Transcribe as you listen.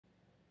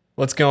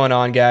What's going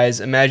on,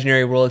 guys?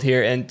 Imaginary World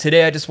here, and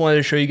today I just wanted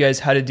to show you guys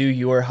how to do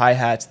your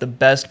hi-hats the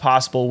best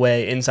possible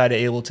way inside of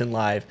Ableton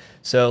Live.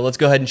 So let's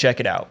go ahead and check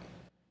it out.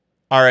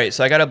 Alright,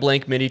 so I got a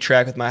blank MIDI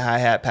track with my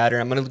hi-hat pattern.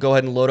 I'm going to go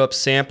ahead and load up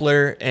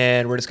Sampler,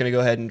 and we're just going to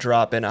go ahead and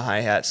drop in a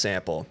hi-hat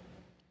sample.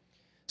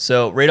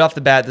 So right off the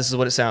bat, this is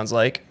what it sounds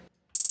like.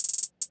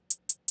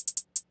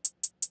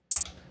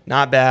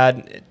 Not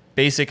bad.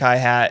 Basic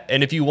hi-hat,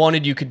 and if you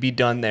wanted, you could be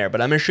done there, but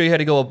I'm going to show you how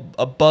to go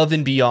above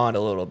and beyond a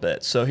little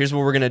bit. So here's what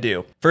we're going to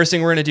do. First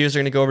thing we're going to do is we're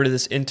going to go over to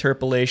this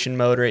interpolation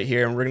mode right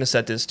here, and we're going to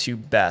set this to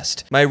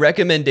best. My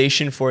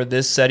recommendation for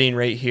this setting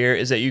right here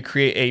is that you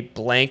create a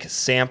blank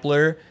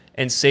sampler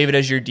and save it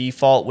as your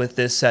default with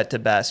this set to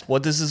best.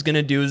 What this is going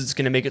to do is it's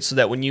going to make it so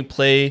that when you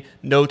play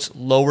notes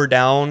lower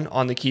down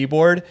on the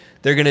keyboard,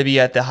 they're going to be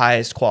at the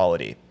highest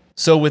quality.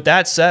 So with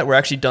that set, we're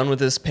actually done with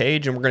this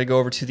page, and we're going to go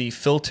over to the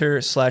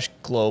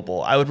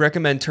filter/global. I would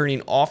recommend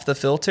turning off the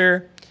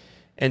filter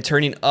and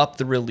turning up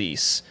the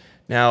release.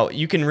 Now,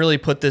 you can really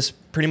put this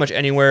pretty much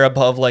anywhere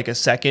above like a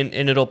second,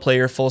 and it'll play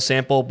your full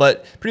sample,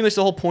 but pretty much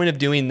the whole point of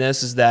doing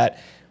this is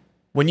that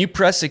when you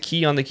press a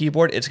key on the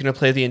keyboard, it's going to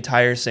play the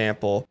entire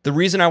sample. The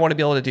reason I want to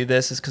be able to do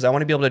this is because I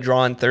want to be able to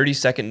draw in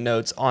 30-second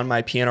notes on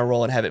my piano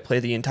roll and have it play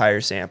the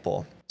entire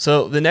sample.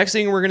 So the next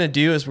thing we're going to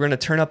do is we're going to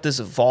turn up this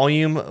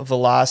volume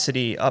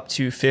velocity up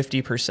to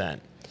 50%.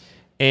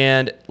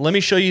 And let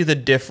me show you the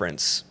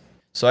difference.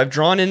 So I've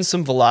drawn in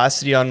some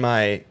velocity on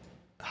my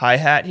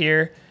hi-hat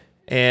here,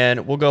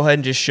 and we'll go ahead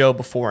and just show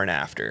before and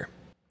after.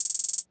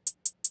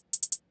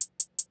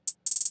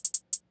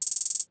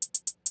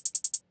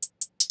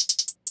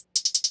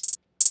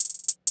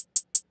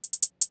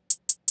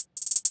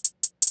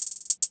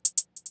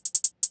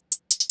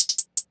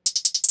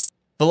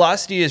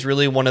 Velocity is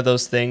really one of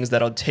those things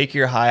that'll take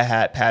your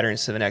hi-hat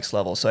patterns to the next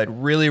level. So I'd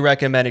really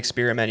recommend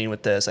experimenting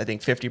with this. I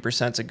think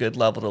 50% is a good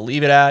level to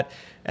leave it at,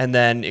 and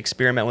then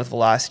experiment with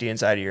velocity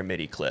inside of your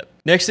MIDI clip.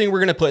 Next thing we're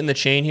going to put in the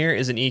chain here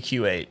is an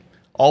EQ8.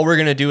 All we're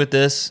going to do with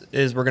this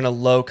is we're going to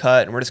low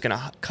cut, and we're just going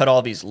to cut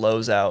all these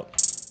lows out.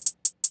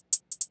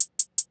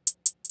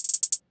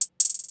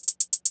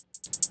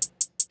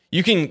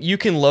 You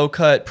can low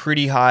cut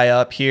pretty high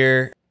up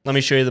here. Let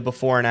me show you the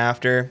before and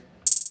after.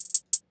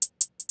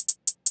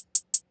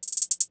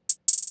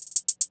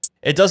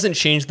 It doesn't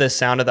change the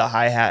sound of the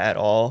hi-hat at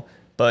all,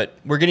 but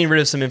we're getting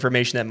rid of some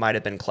information that might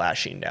have been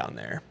clashing down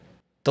there.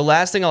 The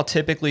last thing I'll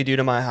typically do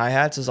to my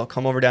hi-hats is I'll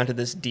come over down to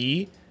this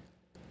D,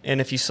 and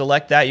if you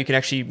select that, you can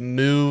actually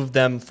move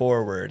them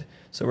forward.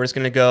 So we're just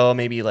going to go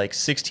maybe like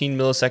 16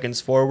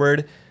 milliseconds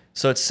forward,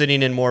 so it's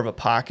sitting in more of a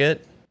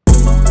pocket.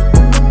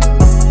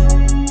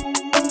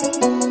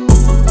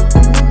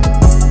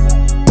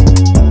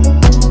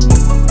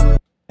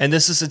 And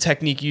this is a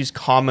technique used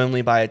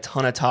commonly by a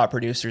ton of top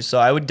producers, so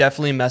I would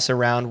definitely mess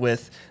around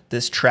with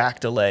this track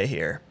delay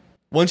here.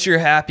 Once you're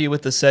happy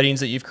with the settings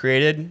that you've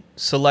created,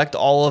 select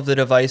all of the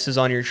devices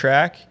on your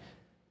track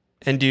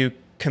and do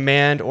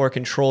Command or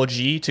Control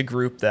G to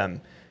group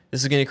them.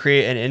 This is going to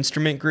create an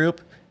instrument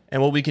group,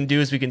 and what we can do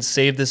is we can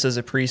save this as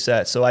a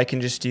preset. So I can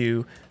just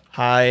do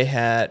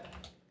hi-hat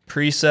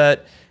preset,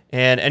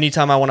 and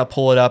anytime I want to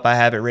pull it up, I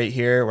have it right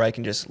here where I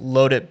can just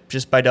load it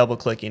just by double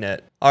clicking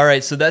it.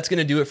 Alright, so that's going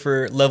to do it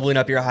for leveling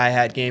up your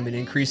hi-hat game and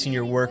increasing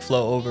your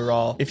workflow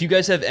overall. If you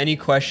guys have any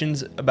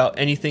questions about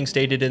anything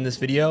stated in this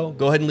video,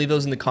 go ahead and leave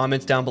those in the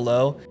comments down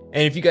below.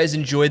 And if you guys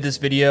enjoyed this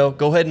video,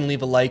 go ahead and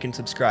leave a like and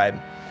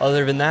subscribe.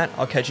 Other than that,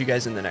 I'll catch you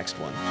guys in the next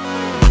one.